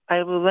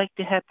I would like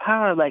to have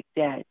power like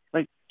that,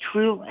 like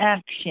true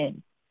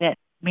action, that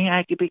maybe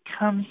I could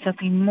become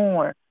something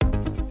more.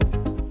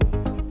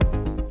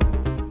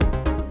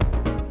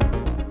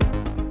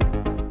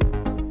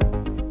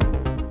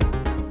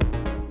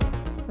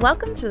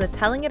 Welcome to the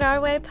Telling It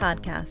Our Way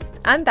podcast.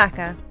 I'm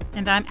Becca.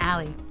 And I'm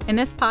Allie. In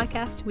this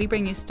podcast, we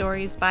bring you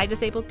stories by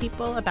disabled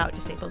people about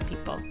disabled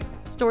people.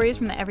 Stories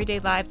from the everyday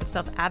lives of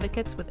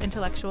self-advocates with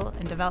intellectual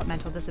and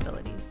developmental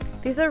disabilities.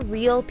 These are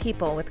real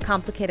people with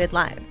complicated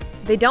lives.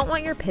 They don't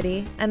want your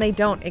pity, and they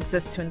don't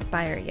exist to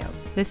inspire you.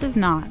 This is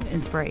not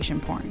inspiration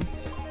porn.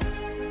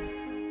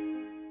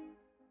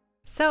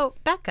 So,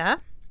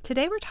 Becca,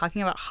 today we're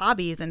talking about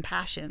hobbies and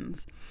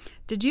passions.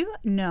 Did you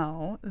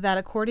know that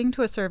according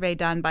to a survey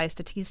done by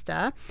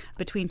Statista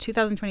between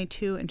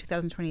 2022 and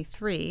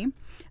 2023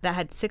 that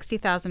had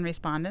 60,000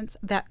 respondents,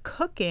 that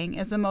cooking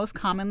is the most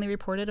commonly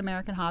reported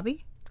American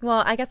hobby?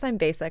 Well, I guess I'm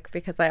basic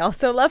because I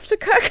also love to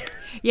cook.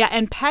 Yeah,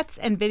 and pets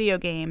and video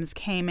games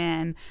came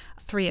in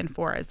 3 and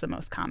 4 as the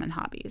most common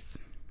hobbies.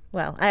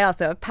 Well, I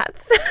also have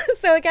pets.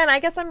 So again, I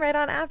guess I'm right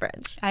on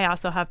average. I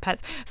also have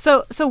pets.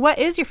 So what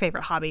is your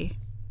favorite hobby?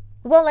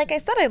 Well, like I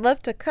said, I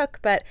love to cook,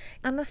 but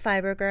I'm a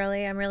fiber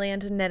girly. I'm really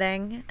into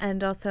knitting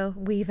and also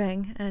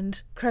weaving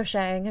and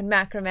crocheting and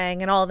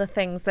macrameing and all the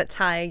things that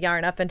tie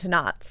yarn up into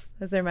knots.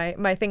 Those are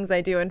my things I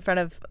do in front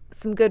of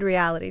some good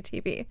reality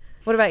TV.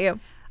 What about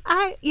you?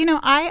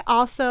 I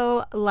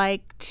also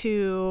like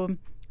to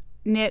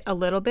knit a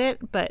little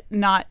bit, but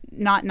not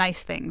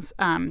nice things.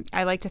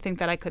 I like to think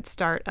that I could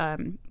start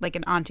like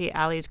an Auntie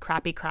Allie's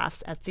Crappy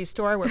Crafts Etsy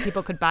store where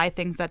people could buy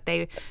things that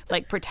they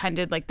like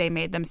pretended like they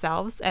made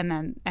themselves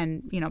and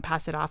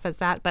pass it off as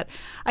that. But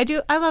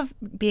I love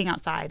being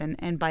outside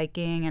and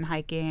biking and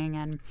hiking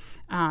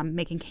and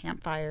making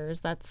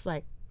campfires. That's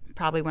like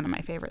probably one of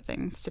my favorite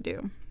things to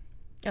do.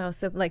 Oh,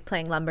 so like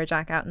playing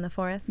lumberjack out in the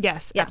forest?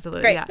 Yes, yeah,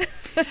 absolutely. Great.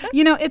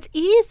 Yeah. It's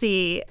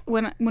easy.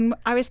 When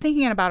I was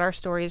thinking about our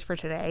stories for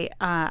today,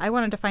 I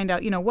wanted to find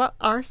out, what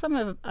are some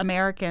of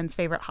Americans'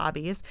 favorite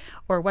hobbies,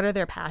 or what are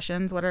their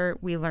passions? What are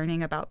we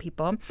learning about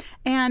people?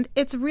 And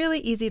it's really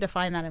easy to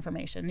find that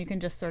information. You can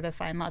just sort of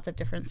find lots of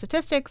different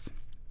statistics.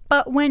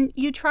 But when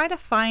you try to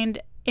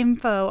find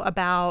info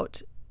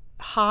about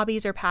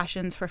hobbies or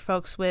passions for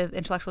folks with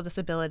intellectual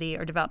disability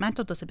or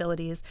developmental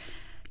disabilities,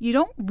 you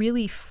don't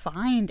really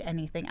find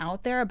anything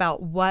out there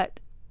about what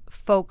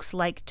folks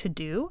like to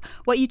do.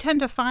 What you tend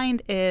to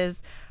find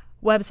is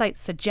websites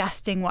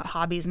suggesting what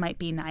hobbies might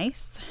be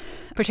nice,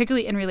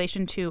 particularly in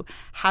relation to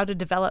how to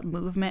develop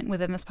movement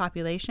within this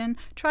population.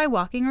 Try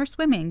walking or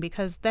swimming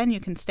because then you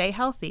can stay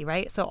healthy,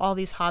 right? So all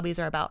these hobbies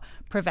are about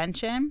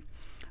prevention.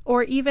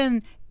 Or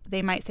even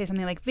they might say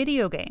something like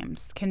video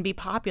games can be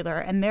popular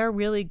and they're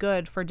really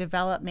good for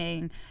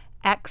developing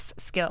X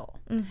skill.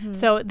 Mm-hmm.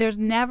 So there's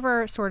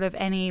never sort of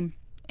any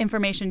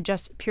information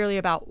just purely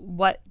about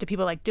what do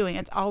people like doing.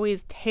 It's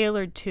always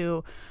tailored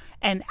to,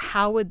 and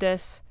how would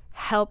this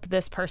help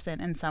this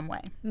person in some way?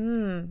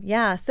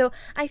 Yeah. So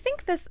I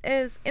think this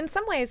is, in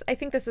some ways, I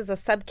think this is a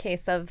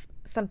subcase of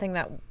something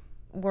that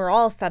we're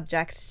all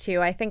subject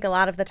to. I think a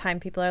lot of the time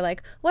people are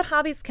like, what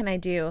hobbies can I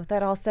do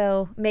that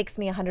also makes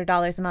me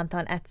 $100 a month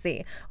on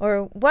Etsy?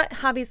 Or what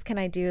hobbies can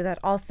I do that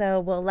also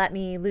will let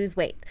me lose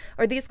weight?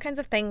 Or these kinds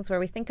of things where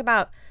we think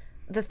about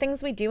the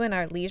things we do in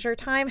our leisure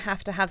time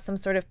have to have some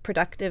sort of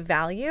productive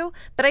value.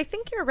 But I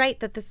think you're right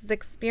that this is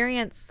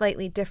experienced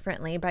slightly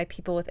differently by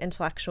people with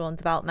intellectual and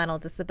developmental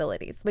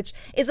disabilities, which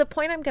is a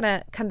point I'm going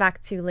to come back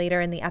to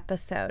later in the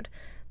episode.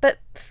 But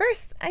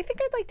first, I think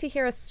I'd like to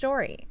hear a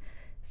story.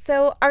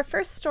 So our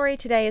first story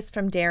today is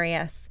from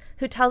Darius,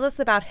 who tells us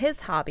about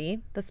his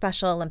hobby, the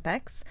Special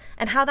Olympics,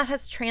 and how that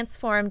has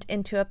transformed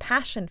into a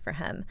passion for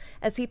him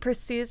as he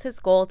pursues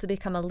his goal to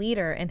become a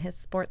leader in his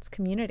sports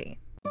community.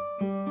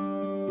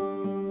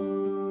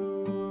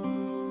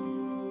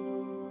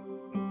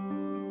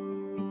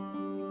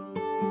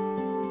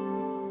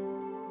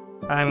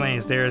 Hi, my name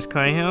is Darius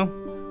Cunningham,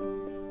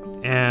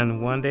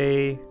 and one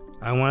day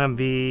I want to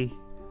be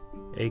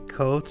a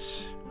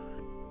coach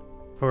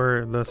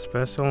for the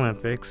Special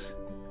Olympics.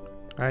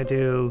 I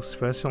do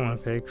Special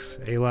Olympics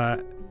a lot.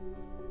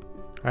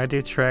 I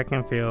do track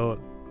and field,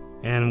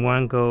 and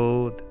won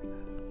gold.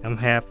 I'm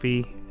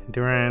happy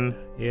during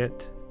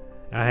it.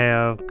 I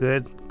have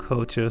good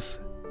coaches.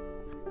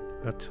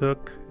 I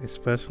took a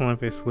Special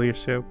Olympics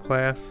leadership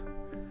class.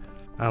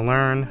 I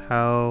learned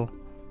how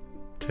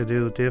to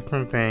do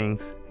different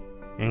things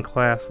in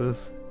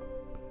classes.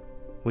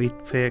 We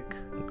pick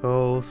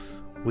goals.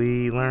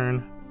 We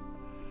learn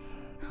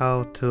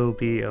how to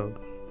be a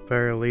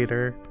better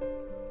leader.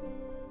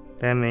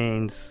 That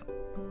means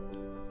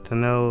to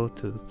know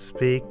to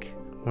speak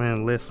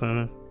when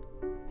listen.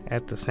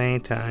 At the same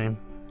time,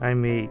 I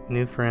meet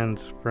new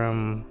friends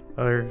from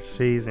other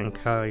cities and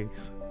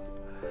colleagues.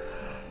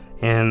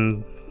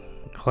 In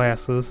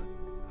classes,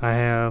 I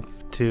have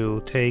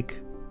to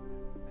take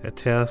a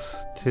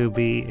test to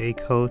be a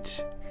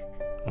coach.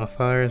 My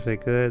father is a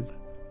good,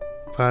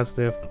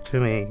 positive to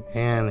me,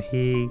 and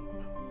he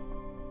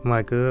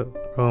my good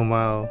role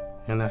model,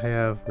 and I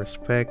have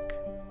respect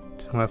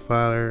to my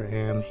father,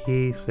 and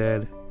he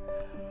said,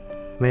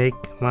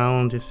 make my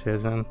own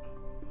decision.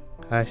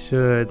 I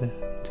should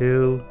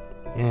do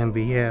and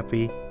be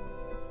happy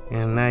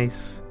and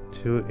nice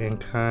to and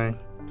kind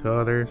to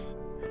others.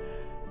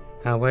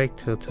 I like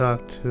to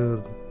talk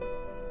to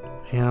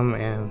him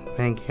and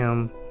thank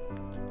him,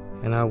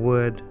 and I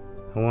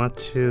want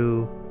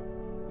to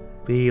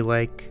be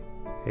like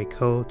a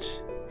coach.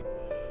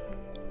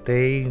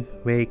 They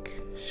make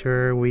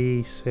sure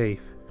we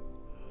safe,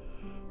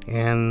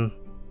 and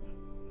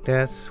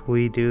that's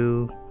we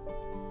do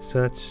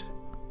such.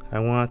 I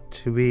want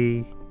to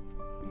be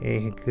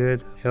a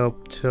good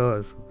help to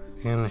us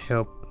and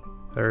help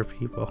other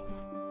people.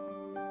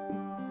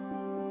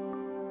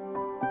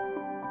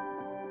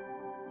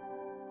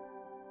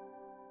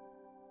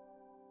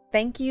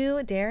 Thank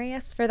you,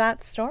 Darius, for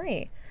that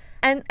story.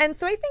 And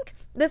so I think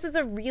this is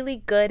a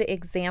really good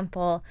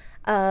example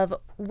of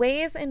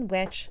ways in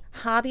which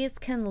hobbies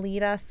can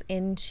lead us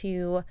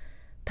into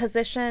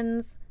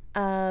positions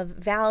of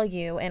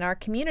value in our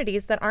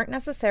communities that aren't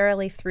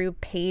necessarily through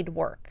paid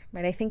work,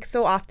 right? I think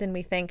so often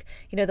we think,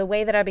 the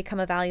way that I become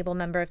a valuable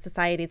member of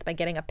society is by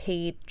getting a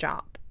paid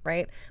job,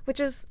 right?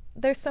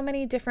 There's so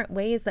many different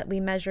ways that we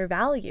measure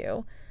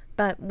value,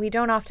 but we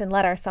don't often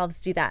let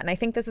ourselves do that. And I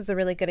think this is a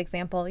really good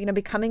example,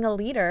 becoming a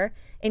leader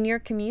in your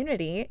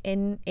community,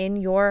 in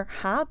your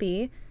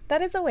hobby,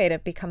 that is a way to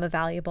become a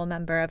valuable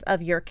member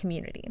of your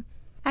community.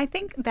 I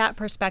think that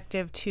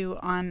perspective too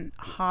on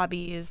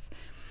hobbies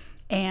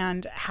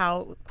and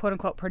how quote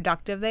unquote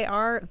productive they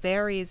are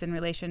varies in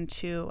relation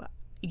to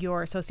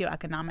your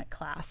socioeconomic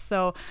class.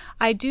 So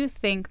I do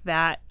think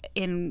that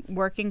in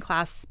working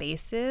class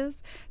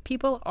spaces,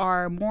 people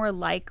are more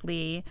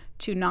likely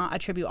to not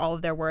attribute all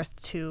of their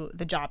worth to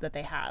the job that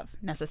they have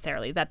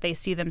necessarily, that they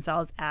see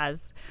themselves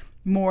as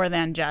more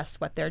than just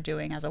what they're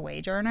doing as a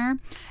wage earner.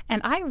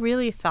 And I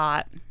really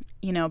thought,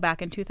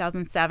 back in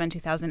 2007,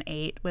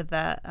 2008 with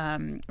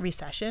the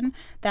recession,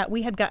 that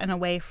we had gotten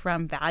away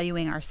from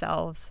valuing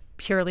ourselves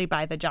purely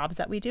by the jobs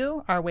that we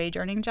do, our wage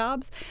earning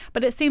jobs.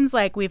 But it seems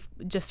like we've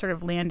just sort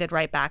of landed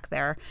right back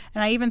there.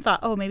 And I even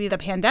thought, maybe the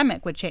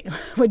pandemic would change,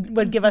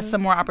 would give us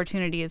some more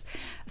opportunities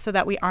so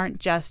that we aren't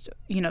just,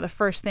 the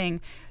first thing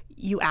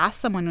you ask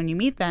someone when you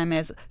meet them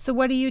is, so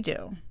what do you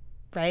do?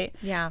 Right?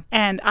 Yeah.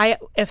 And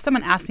if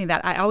someone asks me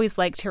that, I always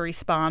like to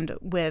respond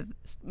with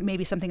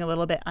maybe something a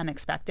little bit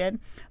unexpected,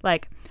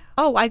 like,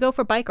 oh, I go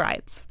for bike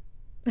rides.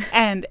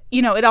 And,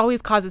 it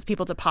always causes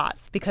people to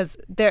pause because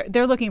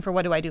they're looking for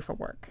what do I do for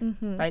work,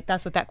 right?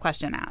 That's what that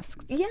question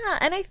asks. Yeah.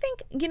 And I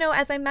think,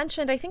 as I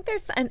mentioned, I think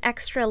there's an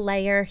extra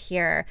layer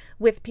here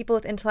with people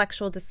with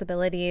intellectual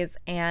disabilities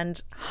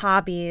and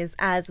hobbies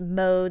as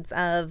modes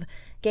of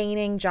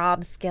gaining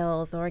job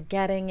skills or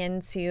getting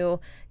into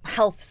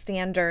health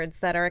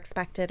standards that are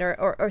expected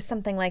or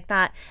something like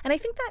that. And I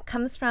think that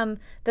comes from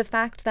the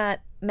fact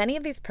that many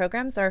of these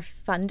programs are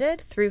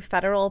funded through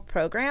federal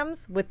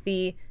programs with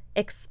the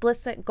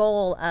explicit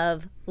goal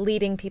of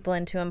leading people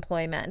into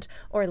employment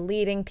or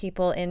leading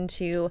people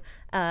into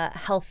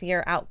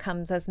healthier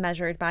outcomes as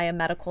measured by a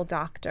medical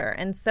doctor.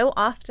 And so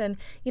often,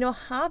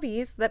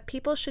 hobbies that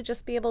people should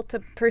just be able to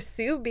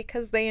pursue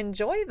because they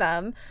enjoy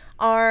them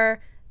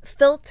are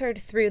filtered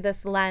through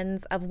this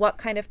lens of what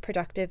kind of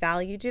productive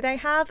value do they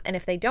have? And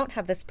if they don't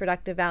have this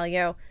productive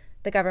value,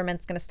 the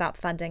government's going to stop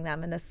funding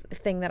them and this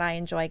thing that I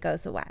enjoy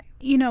goes away.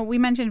 We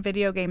mentioned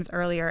video games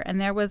earlier, and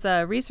there was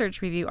a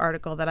research review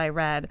article that I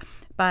read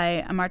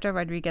by Marta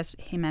Rodriguez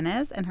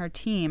Jimenez and her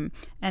team,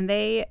 and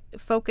they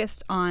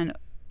focused on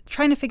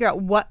trying to figure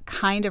out what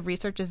kind of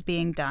research is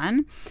being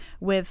done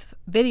with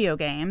video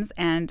games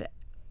and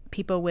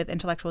people with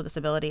intellectual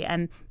disability.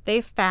 And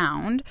they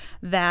found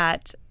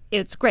that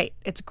it's great.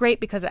 It's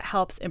great because it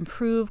helps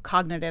improve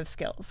cognitive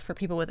skills for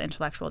people with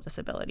intellectual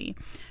disability.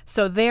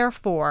 So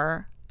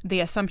therefore,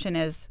 the assumption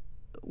is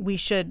we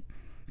should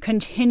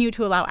continue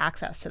to allow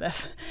access to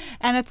this.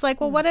 And it's like,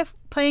 well, what if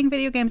playing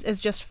video games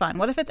is just fun?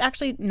 What if it's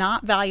actually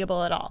not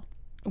valuable at all?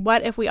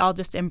 What if we all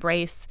just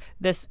embrace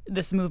this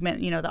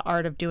movement, the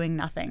art of doing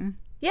nothing?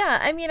 Yeah,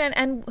 I mean,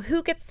 and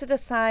who gets to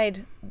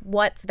decide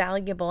what's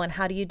valuable and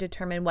how do you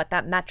determine what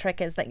that metric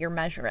is that you're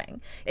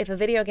measuring? If a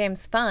video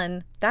game's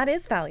fun, that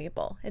is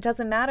valuable. It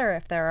doesn't matter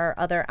if there are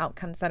other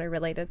outcomes that are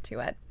related to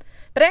it.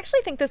 But I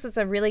actually think this is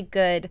a really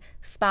good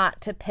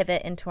spot to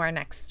pivot into our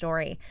next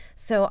story.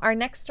 So our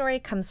next story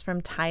comes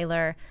from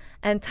Tyler,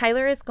 and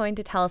Tyler is going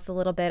to tell us a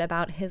little bit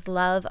about his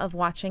love of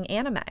watching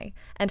anime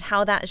and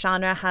how that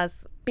genre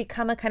has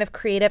become a kind of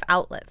creative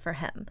outlet for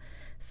him.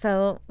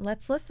 So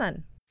let's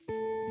listen.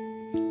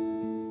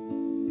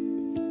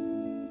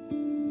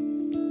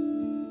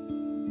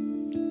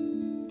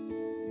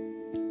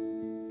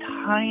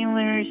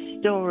 Tyler's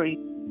story.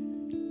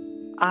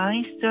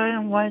 I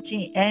started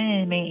watching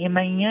anime in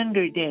my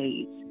younger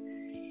days.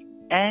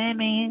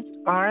 Animes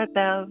are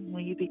about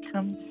when you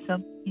become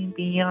something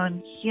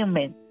beyond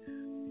human.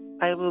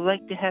 I would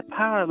like to have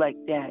power like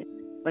that,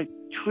 like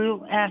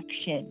true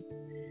action.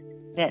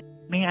 That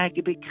means I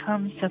could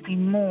become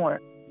something more.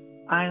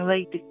 I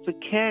like for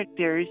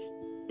characters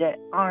that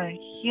aren't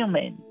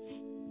humans.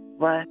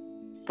 What?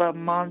 but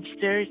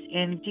monsters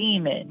and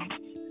demons.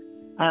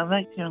 I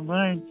like to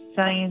learn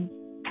science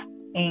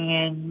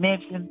and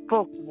myths and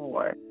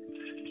folklore.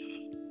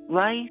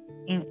 Life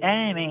in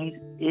animes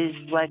is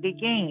like a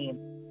game.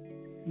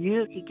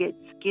 You can get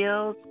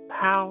skills,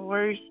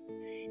 powers.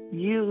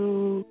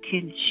 You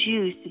can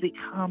choose to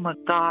become a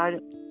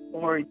god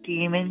or a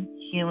demon,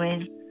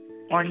 human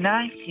or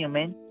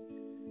non-human.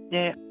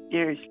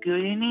 There's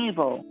good and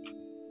evil.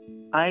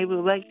 I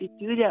would like to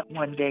do that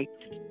one day.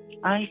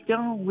 I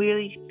don't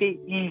really fit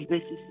in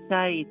with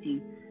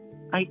society.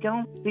 I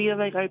don't feel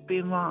like I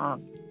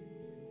belong.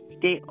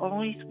 They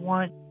always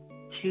want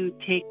to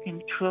take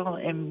control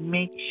and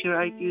make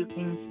sure I do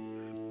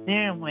things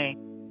their way.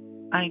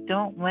 I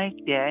don't like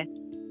that.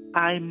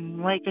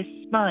 I'm like a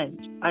sponge.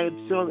 I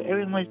absorb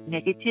everyone's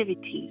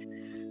negativities.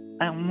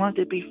 I want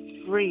to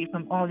be free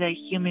from all that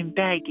human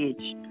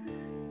baggage.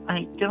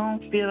 I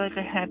don't feel like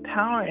I have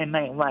power in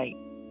my life.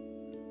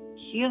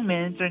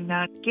 Humans are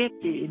not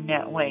gifted in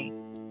that way.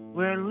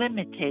 We're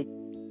limited.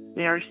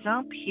 There are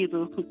some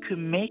people who could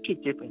make a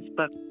difference,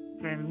 but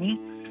for me,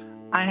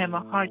 I have a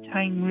hard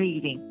time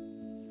reading.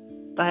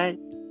 But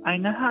I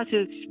know how to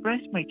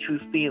express my true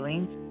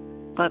feelings,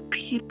 but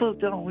people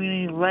don't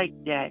really like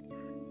that.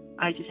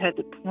 I just had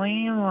to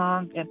play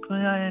along and put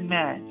on a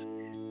mask,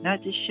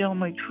 not to show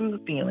my true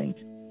feelings.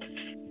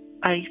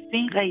 I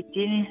think I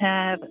didn't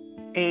have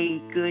a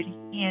good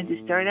hand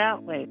to start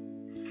out with.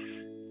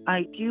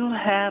 I do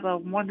have a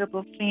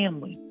wonderful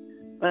family,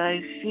 but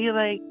I feel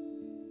like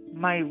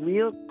my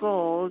real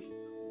goals,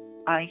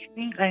 I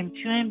think I'm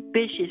too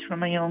ambitious for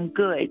my own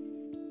good.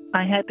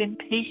 I have been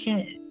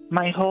patient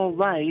my whole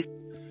life.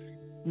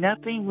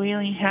 Nothing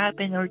really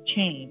happened or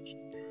changed.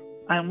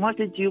 I want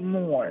to do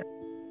more,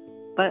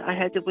 but I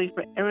had to wait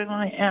for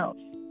everyone else.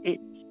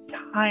 It's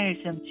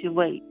tiresome to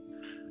wait.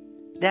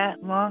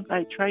 That long,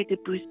 I tried to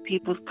boost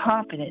people's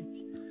confidence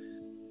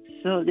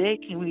so they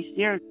can reach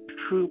their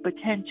true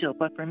potential,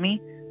 but for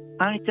me,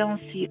 I don't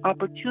see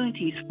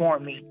opportunities for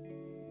me.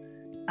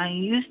 I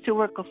used to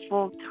work a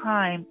full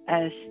time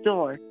at a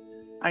store.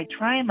 I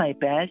tried my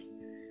best,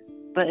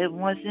 but it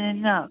wasn't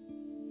enough.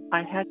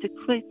 I had to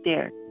quit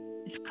there.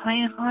 It's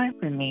kind of hard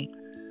for me.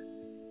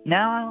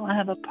 Now I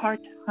have a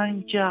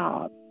part-time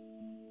job.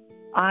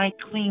 I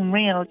clean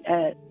rails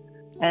at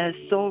a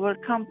solar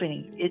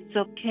company. It's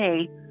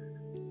okay.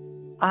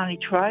 I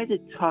try to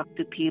talk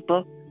to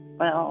people,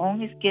 but I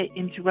always get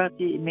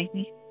interrupted. It makes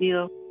me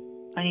feel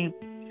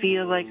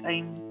like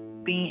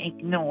I'm being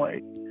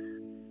ignored.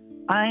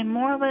 I'm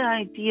more of an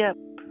idea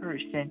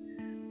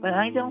person, but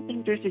I don't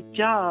think there's a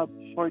job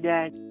for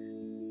that.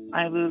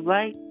 I would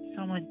like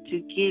someone to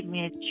give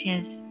me a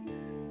chance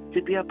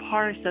to be a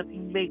part of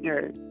something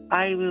bigger.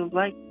 I would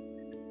like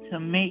to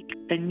make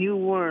a new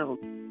world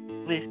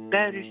with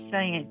better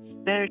science,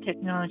 better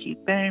technology,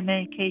 better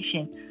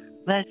medication,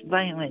 less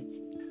violence.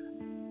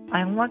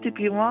 I want to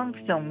belong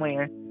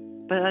somewhere,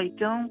 but I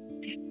don't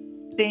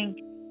think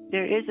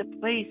there is a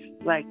place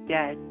like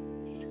that.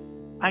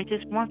 I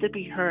just want to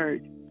be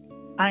heard.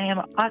 I am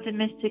an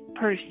optimistic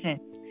person.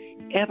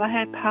 If I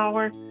had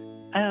power,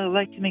 I would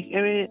like to make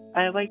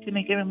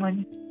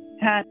everyone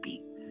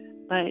happy,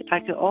 but I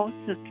could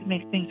also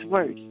make things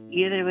worse.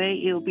 Either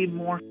way, it will be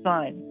more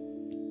fun.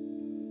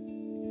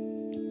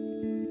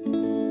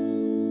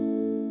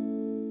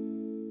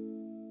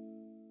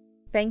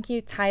 Thank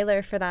you,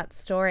 Tyler, for that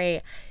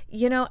story.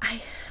 You know,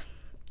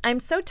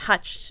 I'm so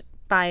touched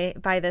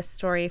by this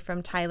story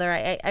from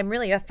Tyler. I'm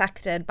really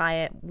affected by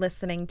it,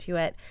 listening to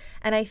it.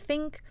 And I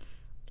think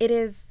it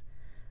is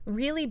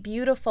really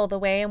beautiful the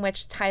way in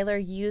which Tyler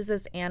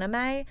uses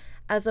anime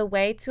as a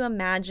way to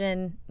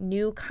imagine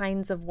new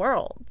kinds of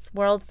worlds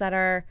that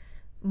are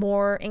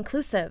more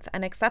inclusive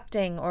and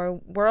accepting,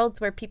 or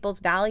worlds where people's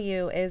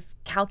value is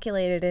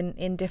calculated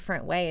in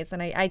different ways.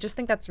 And I just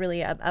think that's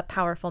really a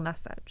powerful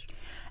message.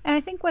 And I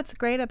think what's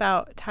great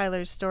about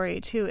Tyler's story,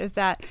 too, is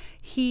that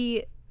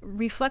he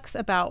reflects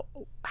about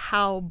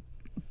how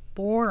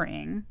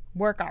boring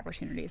work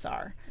opportunities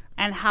are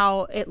and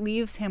how it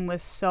leaves him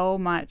with so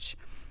much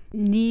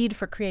need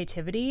for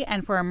creativity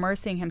and for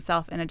immersing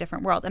himself in a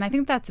different world. And I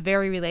think that's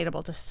very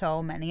relatable to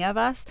so many of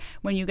us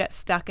when you get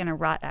stuck in a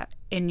rut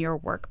in your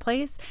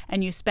workplace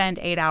and you spend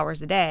 8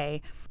 hours a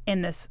day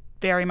in this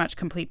very much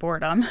complete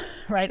boredom,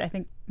 right? I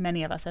think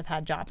many of us have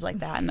had jobs like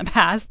that in the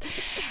past.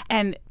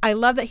 And I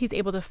love that he's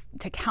able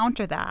to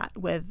counter that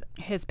with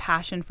his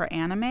passion for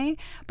anime.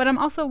 But I'm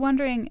also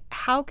wondering,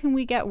 how can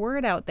we get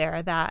word out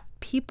there that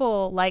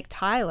people like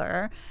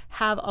Tyler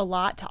have a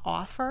lot to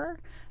offer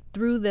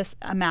through this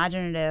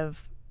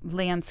imaginative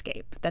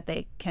landscape that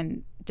they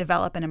can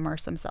develop and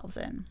immerse themselves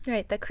in?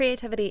 Right. That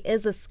creativity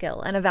is a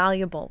skill and a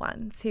valuable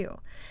one, too.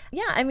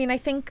 Yeah. I mean, I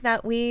think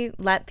that we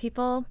let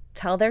people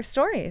tell their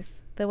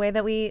stories the way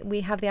that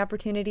we have the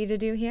opportunity to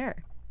do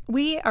here.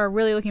 We are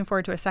really looking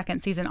forward to a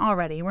second season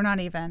already. We're not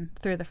even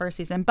through the first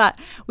season, but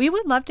we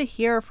would love to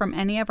hear from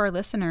any of our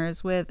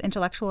listeners with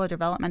intellectual or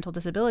developmental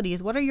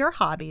disabilities. What are your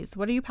hobbies?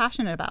 What are you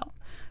passionate about?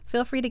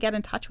 Feel free to get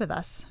in touch with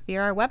us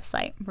via our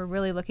website. We're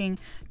really looking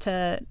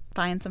to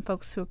find some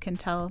folks who can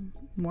tell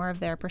more of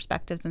their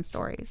perspectives and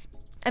stories.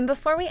 And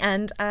before we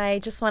end, I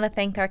just want to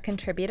thank our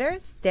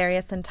contributors,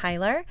 Darius and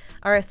Tyler,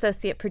 our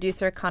associate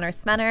producer, Connor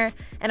Smenner,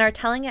 and our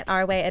Telling It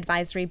Our Way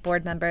advisory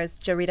board members,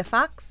 Jorita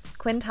Fox,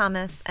 Quinn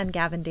Thomas, and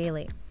Gavin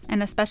Daly.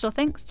 And a special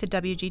thanks to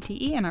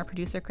WGTE and our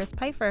producer, Chris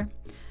Pfeiffer.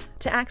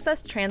 To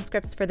access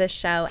transcripts for this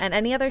show and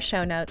any other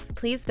show notes,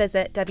 please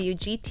visit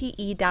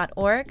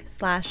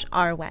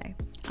wgte.org/ourway.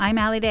 I'm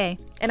Allie Day.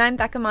 And I'm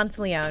Becca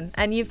Monteleone,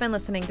 and you've been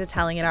listening to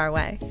Telling It Our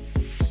Way.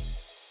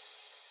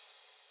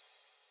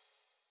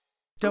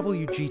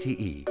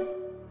 WGTE.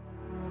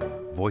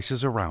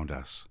 Voices around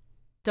us.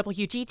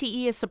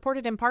 WGTE is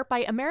supported in part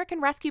by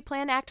American Rescue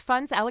Plan Act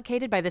funds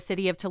allocated by the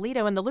City of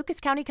Toledo and the Lucas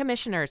County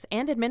Commissioners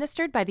and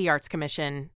administered by the Arts Commission.